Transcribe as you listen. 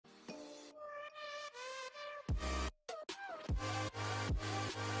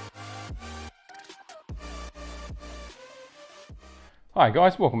Hi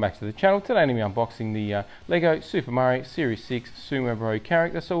guys, welcome back to the channel. Today I'm going to be unboxing the Lego Super Mario Series 6 Sumo Bro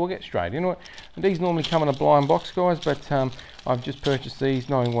character, so we'll get straight into it. And these normally come in a blind box, guys, but I've just purchased these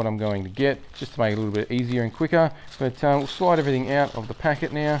knowing what I'm going to get, just to make it a little bit easier and quicker. But we'll slide everything out of the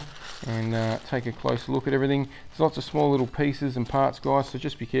packet now and take a closer look at everything. There's lots of small little pieces and parts, guys, so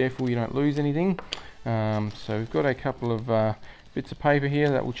just be careful you don't lose anything. So we've got a couple of bits of paper here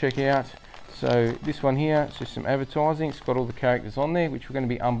that we'll check out. So this one here, it's just some advertising. It's got all the characters on there, which we're going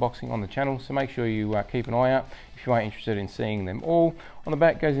to be unboxing on the channel. So make sure you keep an eye out if you are interested in seeing them all. On the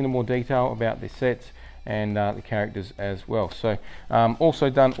back goes into more detail about the sets and the characters as well. So also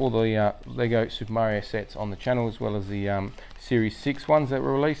done all the Lego Super Mario sets on the channel, as well as the Series 6 ones that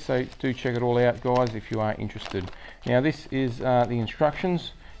were released. So do check it all out, guys, if you are interested. Now this is the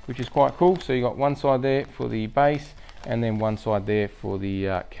instructions, which is quite cool. So you got one side there for the base, and then one side there for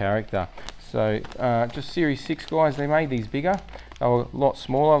the character. So just Series 6, guys, they made these bigger. They were a lot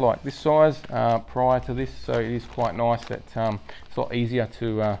smaller, like this size, prior to this, so it is quite nice that it's a lot easier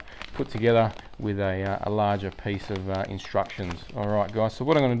to put together with a larger piece of instructions. Alright guys, so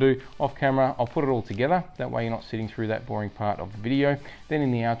what I'm going to do off camera, I'll put it all together, that way you're not sitting through that boring part of the video. Then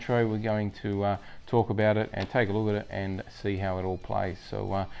in the outro we're going to talk about it and take a look at it and see how it all plays.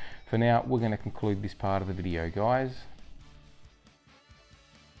 So for now we're going to conclude this part of the video, guys.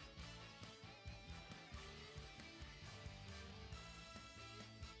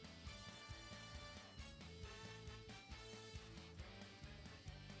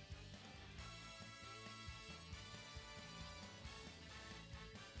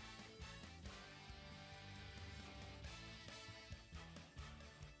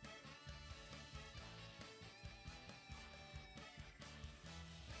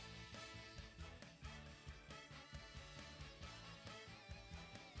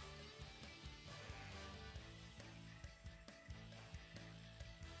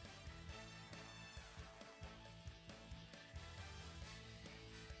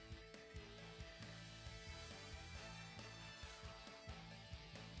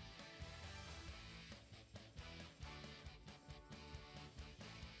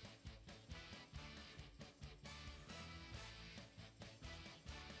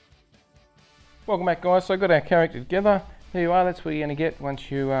 Welcome back, guys. So I got our character together. There you are, that's what you're going to get once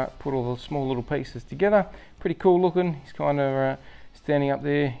you put all the small little pieces together. Pretty cool looking. He's kind of standing up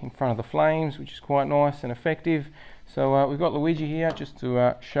there in front of the flames, which is quite nice and effective. So we've got Luigi here just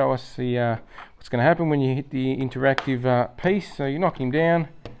to show us the what's going to happen when you hit the interactive piece. So you knock him down.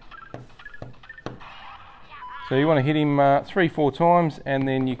 So you want to hit him 3-4 times, and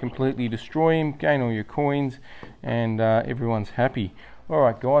then you completely destroy him, gain all your coins, and everyone's happy.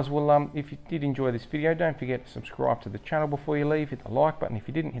 Alright guys, well if you did enjoy this video, don't forget to subscribe to the channel before you leave. Hit the like button. If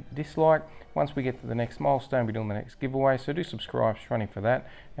you didn't, hit the dislike. Once we get to the next milestone, we're doing the next giveaway, so do subscribe, running for that,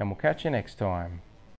 and we'll catch you next time.